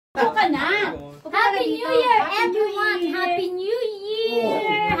Upo ka na. Happy New Year, everyone! Happy New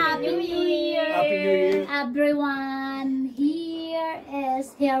Year! Happy New Year! Happy New Year! Everyone,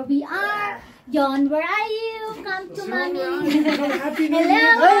 here we are. John, where are you? Come to mommy. Happy New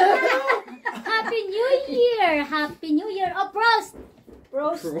Hello! Year! Happy New Year! Happy New Year! Oh, Prost!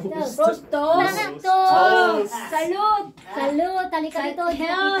 Prost. Prost. Prost. Toast! Salud. Salud! Halika dito.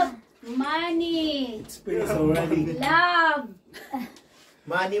 Health. Money. It's already. Love.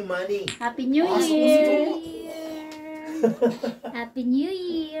 Money. Happy New Happy Year. New Year! Happy New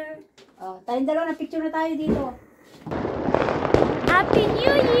Year! Oh, tayong dalawa na picture na tayo dito. Happy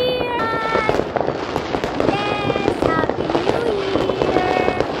New Year! Yes! Happy New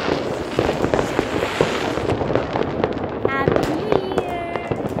Year! Happy New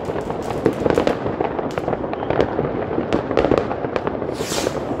Year!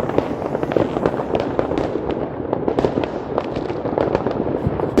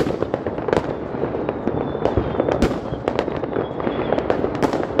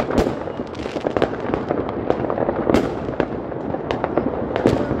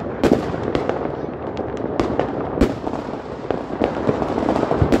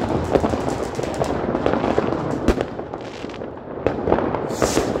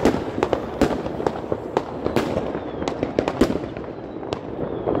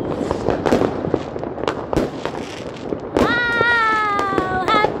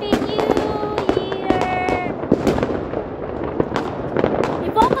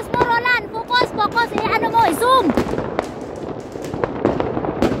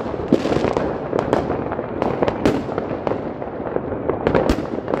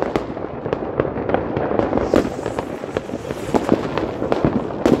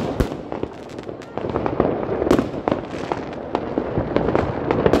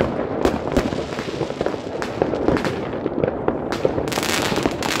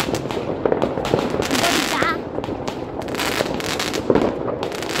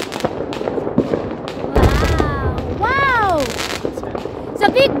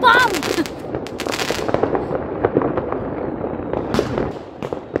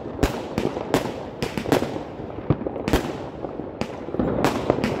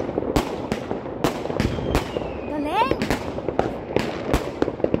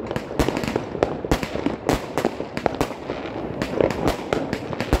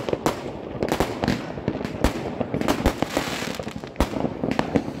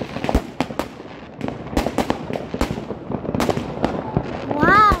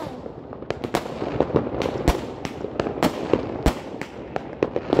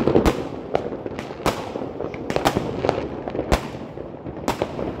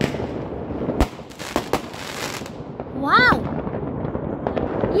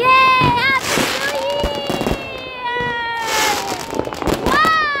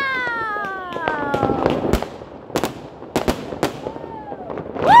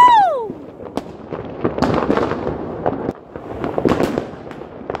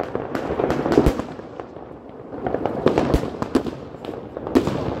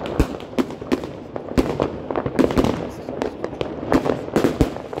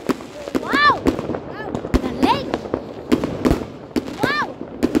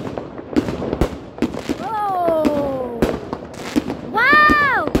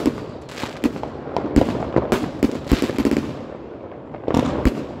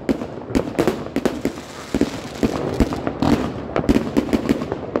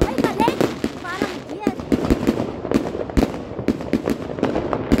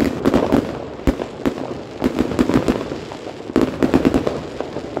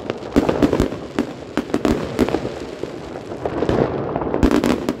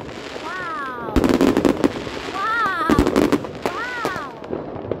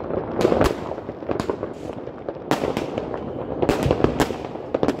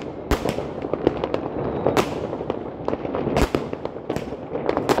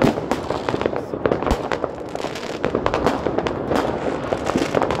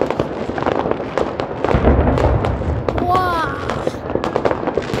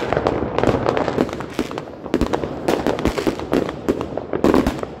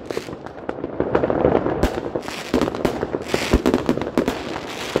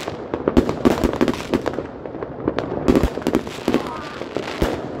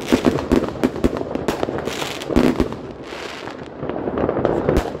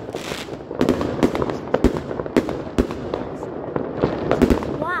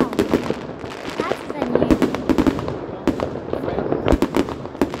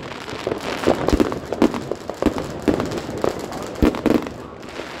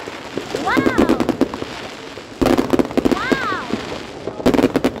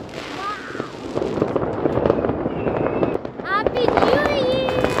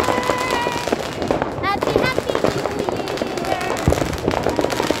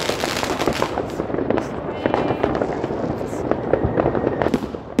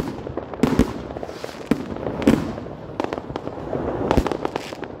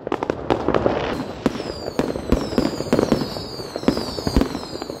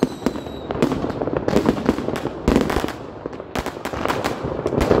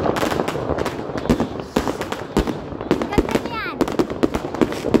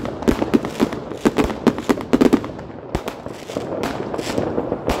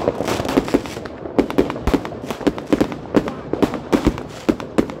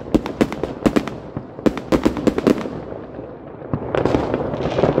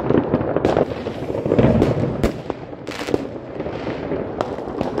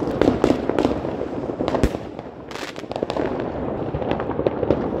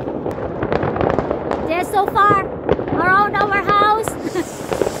 so far around our house.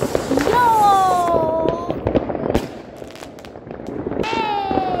 Yo!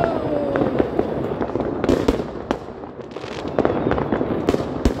 Hey!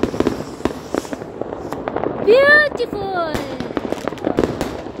 Beautiful!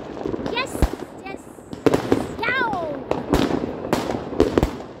 Yes! Yes! Yow!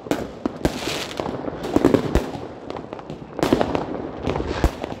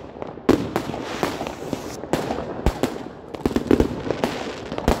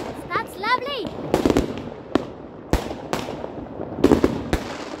 That's lovely!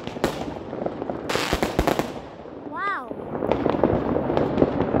 Wow!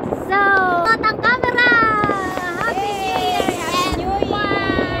 So, cut ang camera! Happy New Year,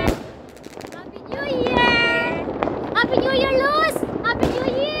 everyone! Happy New Year! Happy New Year, Luz! Happy New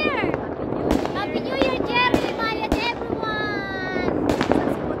Year! Happy New Year, Jerry, Maya, and everyone!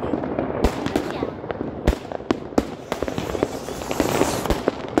 Yeah.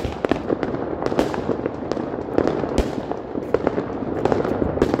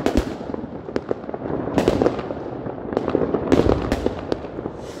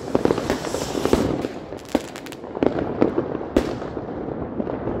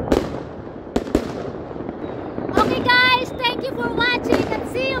 Okay guys, thank you for watching.